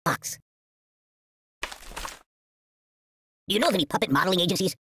box. Do you know of any puppet modeling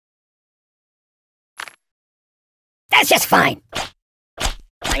agencies? That's just fine.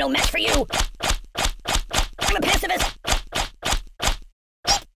 I no match for you. I'm a pacifist.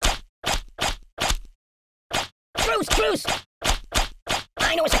 Truce, truce.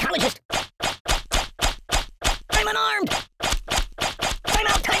 I know a psychologist. I'm unarmed. Time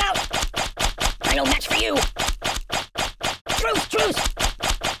out, time out. I no match for you. Truce, truce.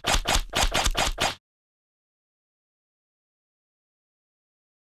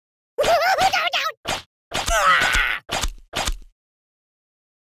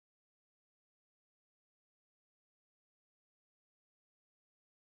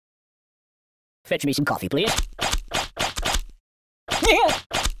 Fetch me some coffee, please.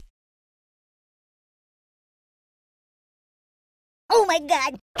 Oh my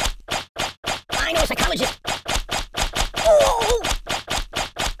God! I know a psychologist. Oh!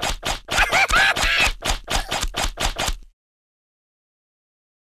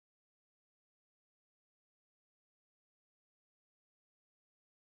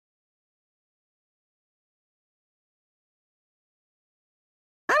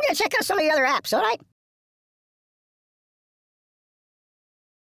 I'm gonna check out some of the other apps, all right?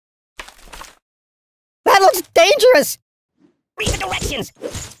 That looks dangerous! Read the directions!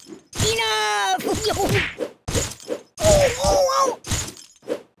 Enough! Oh, oh,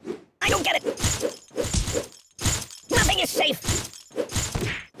 oh! I don't get it! Nothing is safe!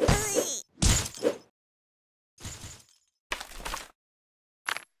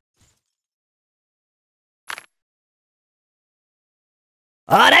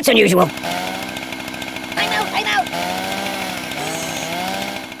 Oh, that's unusual! I'm out, I'm out!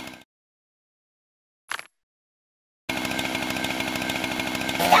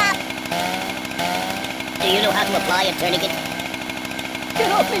 Stop! Do you know how to apply a tourniquet?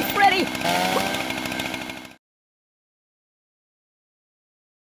 Get off me, Freddy!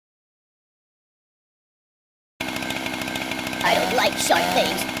 I don't like sharp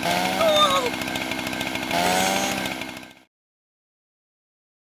things. Oh!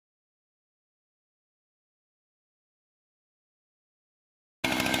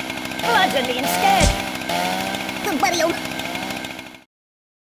 Bludgeon me instead! What do you...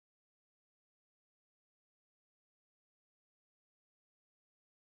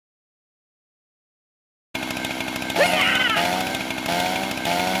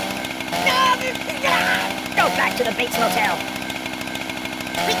 Go back to the Bates Motel.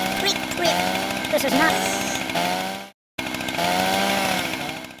 Creak, creak, creak. This is not...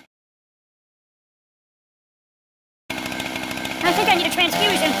 I think I need a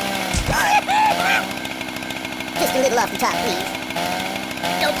transfusion. Just a little off the top, please.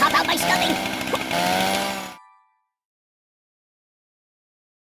 Don't pop out my stuffing.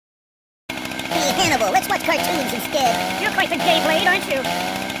 Hey, Hannibal, let's watch cartoons instead. You're quite the gay blade, aren't you?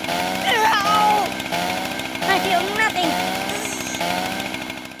 I feel nothing.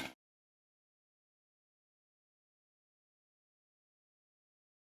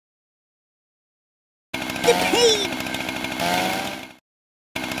 The pain!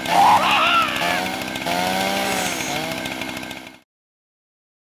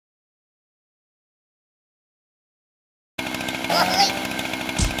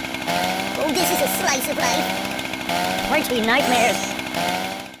 Oh, this is a slice of life. Brings me nightmares.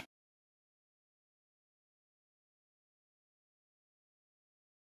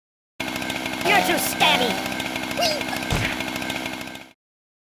 You're too stabby.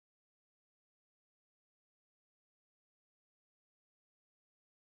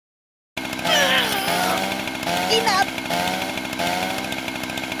 Enough!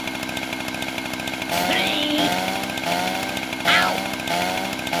 Ow!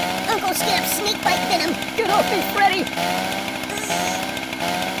 Uncle Skip, snake bite venom! Get off me, Freddy!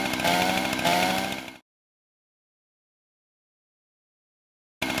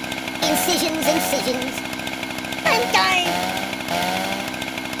 Incisions, incisions. I'm dying!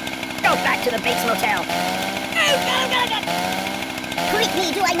 Go back to the Bates Motel. No, no, no, no! Prick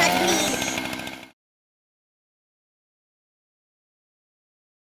me, do I not bleed?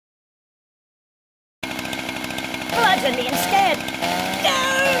 Bludgeon me instead! No!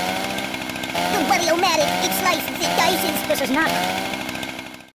 The Buddy-O-Matic, it slices, it dices. This is not...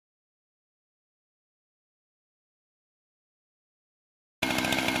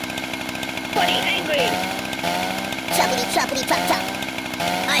 Buddy angry! Choppity choppity chop chop!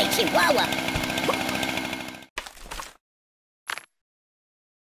 Hi, Chihuahua!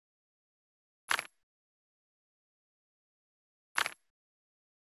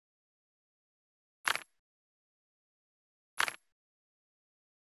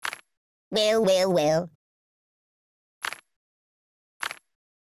 Well, well, well.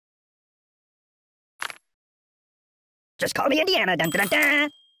 Just call me Indiana. Dun, dun, dun, dun.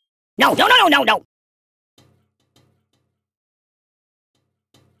 No, no, no, no, no, no.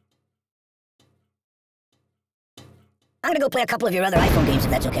 I'm gonna go play a couple of your other iPhone games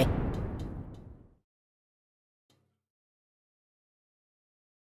if that's okay.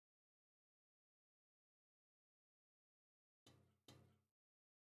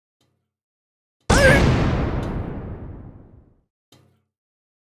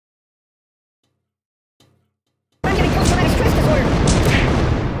 I'm getting post-traumatic stress disorder.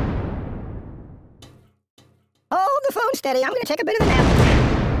 Hold the phone steady. I'm gonna take a bit of a nap.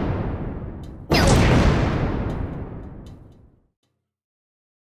 No.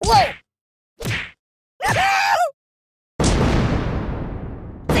 Whoa!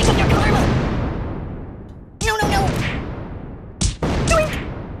 Think of your karma. No, no, no. Doink.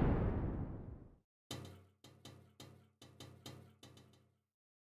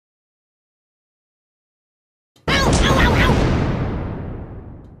 Ow, ow, ow, ow!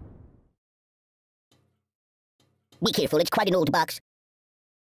 Be careful, it's quite an old box.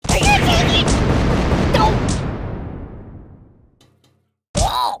 Take it! Don't!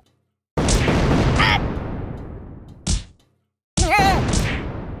 Oh! Ah!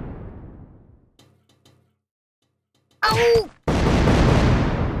 Oh!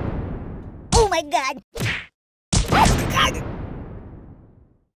 Oh my God! Oh God!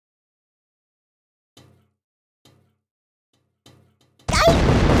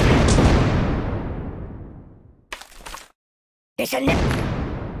 It's a nip.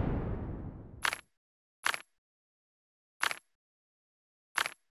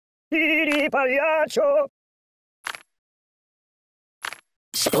 Pagliaccio.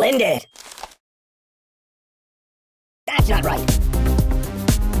 Splendid. That's not right.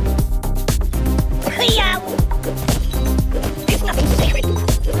 There's nothing sacred.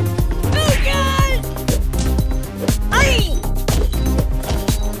 Oh God! Aye!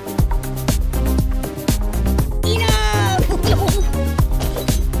 Enough!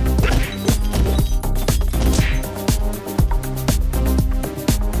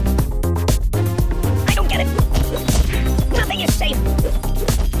 I don't get it. Nothing is safe.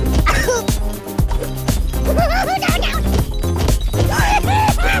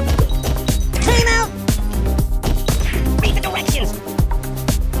 Time out! Read the directions.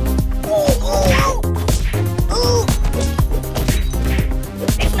 Ooh!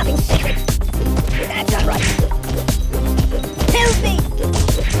 There's nothing sacred. That's not right. Help me!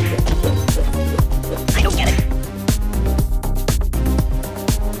 I don't get it.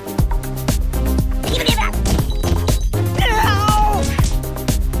 Give me that! No!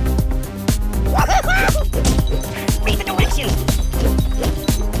 Read the directions.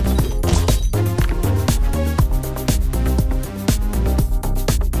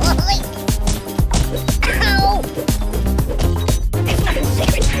 Ow! There's nothing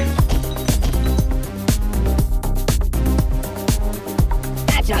sacred.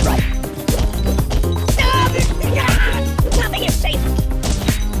 That's not right. Nothing is safe.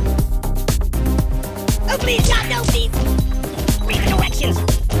 Oh please, God, no, please! Read the directions.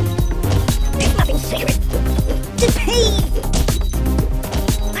 There's nothing sacred. The pain!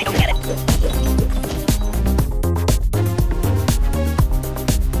 I don't get it.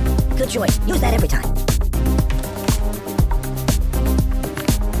 Good choice. Use that every time.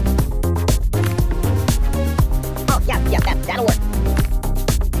 Oh, yeah, that'll work.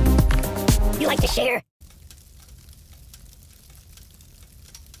 You like to share?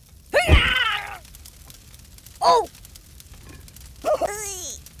 Oh!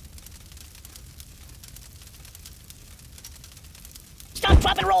 Stop,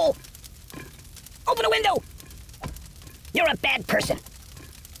 drop, and roll. Open a window. You're a bad person.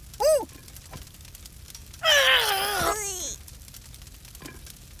 Ooh!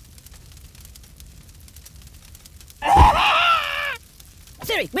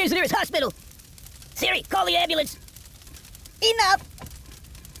 Siri, where's the nearest hospital? Siri, call the ambulance. Enough!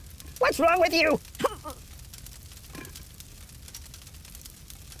 What's wrong with you?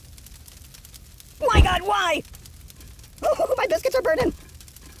 My God, why? Oh, my biscuits are burning.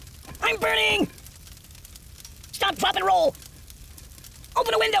 I'm burning. Stop, drop, and roll.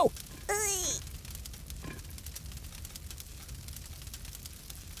 Open a window.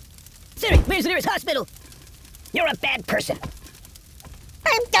 Siri, where's the nearest hospital? You're a bad person.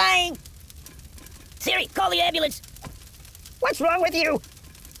 I'm dying! Siri, call the ambulance. What's wrong with you?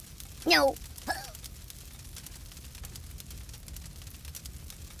 No.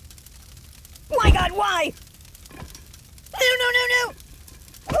 My God, why? No, no, no, no!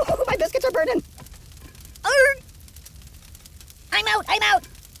 Oh, my biscuits are are burning. I'm out! I'm out!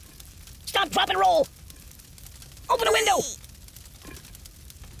 Stop, drop, and roll. Open a window.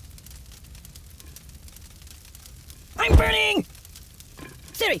 I'm burning.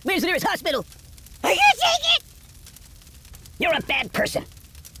 Siri, where's the nearest hospital? I can't take it. You're a bad person.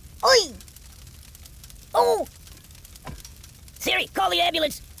 Oi! Oh! Siri, call the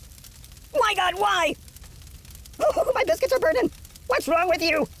ambulance. My God, why? Oh, my biscuits are burning. What's wrong with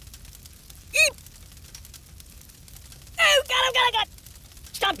you? Eep. Oh, God.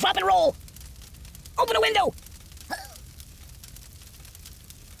 Stop, drop, and roll. Open a window.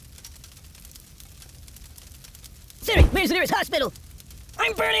 Siri, where's the nearest hospital?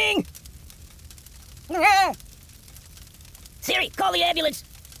 I'm burning. Siri, call the ambulance.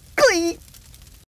 Oi!